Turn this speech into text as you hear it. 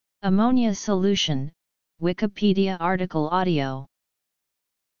Ammonia solution, Wikipedia article audio.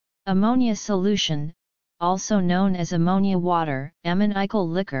 Ammonia solution, also known as ammonia water, ammoniacal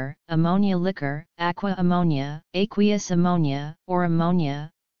liquor, ammonia liquor, aqua ammonia, aqueous ammonia, or ammonia,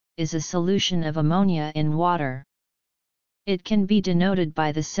 is a solution of ammonia in water. It can be denoted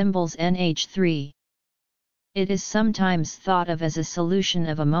by the symbols NH3. It is sometimes thought of as a solution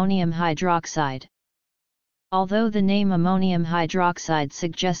of ammonium hydroxide. Although the name ammonium hydroxide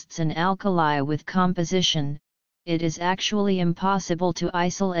suggests an alkali with composition, it is actually impossible to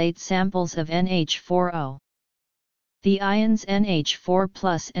isolate samples of NH4O. The ions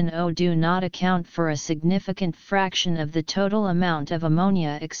NH4+ and O do not account for a significant fraction of the total amount of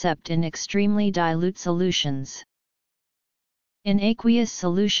ammonia except in extremely dilute solutions. In aqueous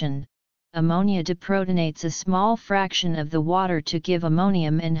solution, ammonia deprotonates a small fraction of the water to give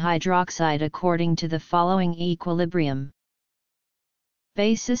ammonium and hydroxide according to the following equilibrium.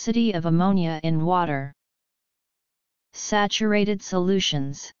 Basicity of ammonia in water. Saturated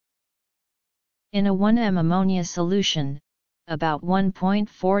solutions. In a 1m ammonia solution, about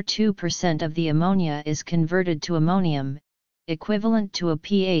 1.42% of the ammonia is converted to ammonium, equivalent to a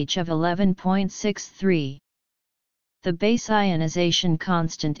pH of 11.63. The base ionization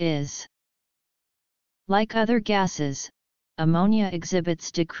constant is. Like other gases, ammonia exhibits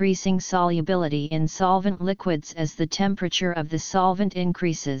decreasing solubility in solvent liquids as the temperature of the solvent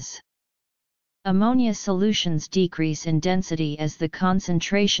increases. Ammonia solutions decrease in density as the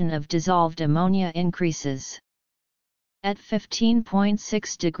concentration of dissolved ammonia increases. At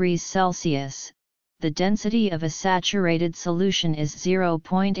 15.6 degrees Celsius, the density of a saturated solution is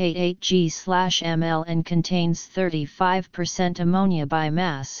 0.88 g/ml and contains 35% ammonia by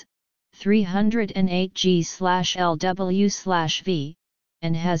mass, 308 g/Lw/V,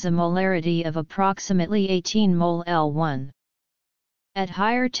 and has a molarity of approximately 18 mol L1. At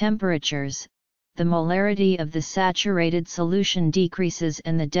higher temperatures, the molarity of the saturated solution decreases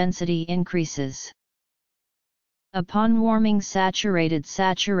and the density increases. Upon warming saturated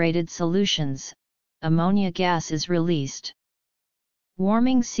solutions, ammonia gas is released.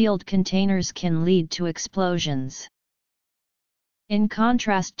 Warming sealed containers can lead to explosions. In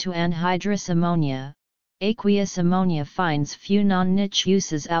contrast to anhydrous ammonia, aqueous ammonia finds few non-niche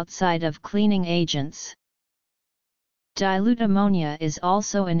uses outside of cleaning agents. Dilute ammonia is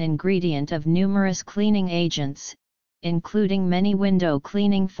also an ingredient of numerous cleaning agents, including many window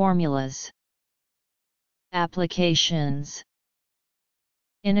cleaning formulas. Applications.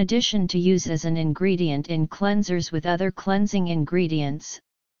 In addition to use as an ingredient in cleansers with other cleansing ingredients,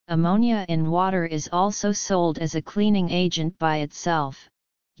 ammonia in water is also sold as a cleaning agent by itself,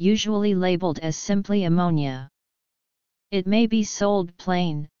 usually labeled as simply ammonia. It may be sold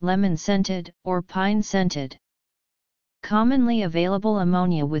plain, lemon-scented, or pine-scented. Commonly available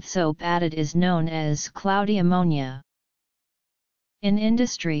ammonia with soap added is known as cloudy ammonia. In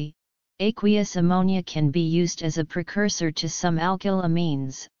industry, aqueous ammonia can be used as a precursor to some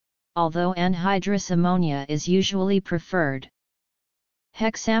alkylamines, although anhydrous ammonia is usually preferred.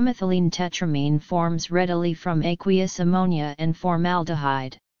 Hexamethylene tetramine forms readily from aqueous ammonia and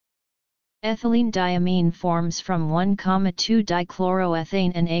formaldehyde. Ethylene diamine forms from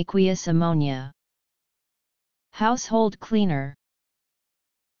 1,2-dichloroethane and aqueous ammonia. Household cleaner.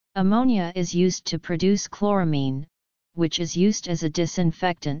 Ammonia is used to produce chloramine, which is used as a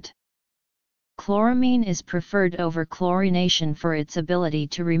disinfectant. Chloramine is preferred over chlorination for its ability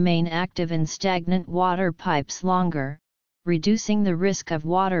to remain active in stagnant water pipes longer, reducing the risk of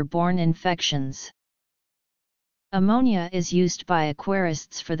waterborne infections. Ammonia is used by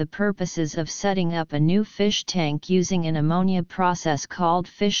aquarists for the purposes of setting up a new fish tank using an ammonia process called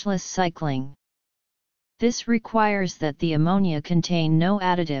fishless cycling. This requires that the ammonia contain no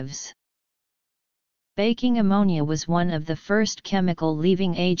additives. Baking ammonia was one of the first chemical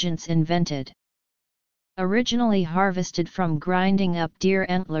leaving agents invented. Originally harvested from grinding up deer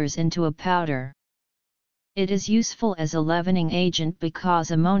antlers into a powder. It is useful as a leavening agent because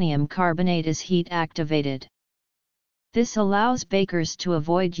ammonium carbonate is heat activated. This allows bakers to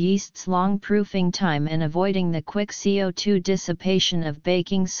avoid yeast's long proofing time and avoiding the quick CO2 dissipation of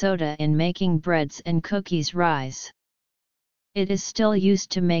baking soda in making breads and cookies rise. It is still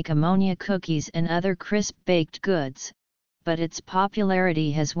used to make ammonia cookies and other crisp baked goods, but its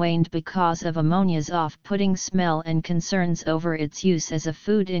popularity has waned because of ammonia's off-putting smell and concerns over its use as a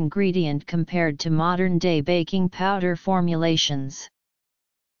food ingredient compared to modern-day baking powder formulations.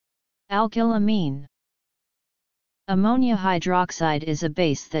 Alkylamine. Ammonia hydroxide is a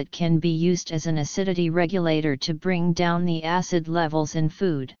base that can be used as an acidity regulator to bring down the acid levels in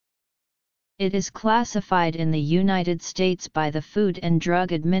food. It is classified in the United States by the Food and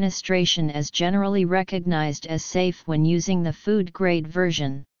Drug Administration as generally recognized as safe when using the food-grade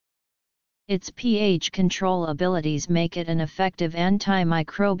version. Its pH control abilities make it an effective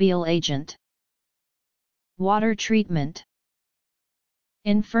antimicrobial agent. Water treatment.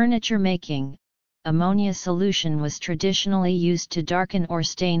 In furniture making, ammonia solution was traditionally used to darken or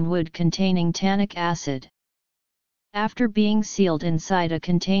stain wood containing tannic acid. After being sealed inside a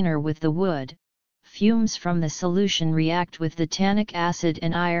container with the wood, fumes from the solution react with the tannic acid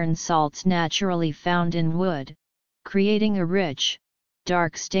and iron salts naturally found in wood, creating a rich,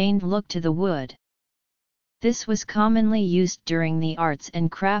 dark stained look to the wood. This was commonly used during the arts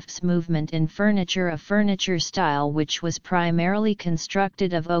and crafts movement in furniture, a furniture style which was primarily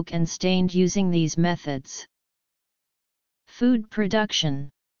constructed of oak and stained using these methods. Food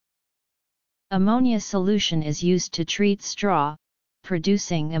production. Ammonia solution is used to treat straw,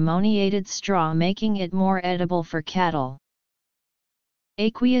 producing ammoniated straw, making it more edible for cattle.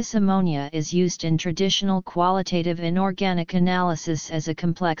 Aqueous ammonia is used in traditional qualitative inorganic analysis as a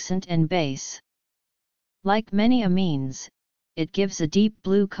complexant and base. Like many amines, it gives a deep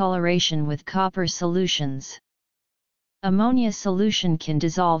blue coloration with copper solutions. Ammonia solution can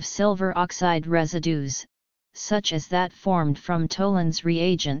dissolve silver oxide residues, such as that formed from Toland's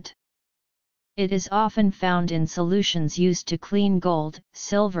reagent. It is often found in solutions used to clean gold,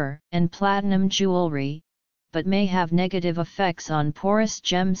 silver, and platinum jewelry, but may have negative effects on porous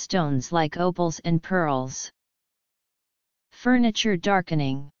gemstones like opals and pearls. Furniture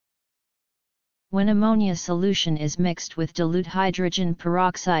darkening. When ammonia solution is mixed with dilute hydrogen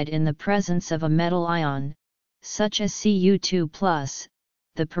peroxide in the presence of a metal ion, such as Cu2+,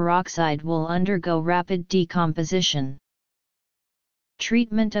 the peroxide will undergo rapid decomposition.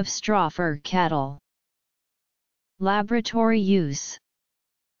 Treatment of straw for cattle. Laboratory use.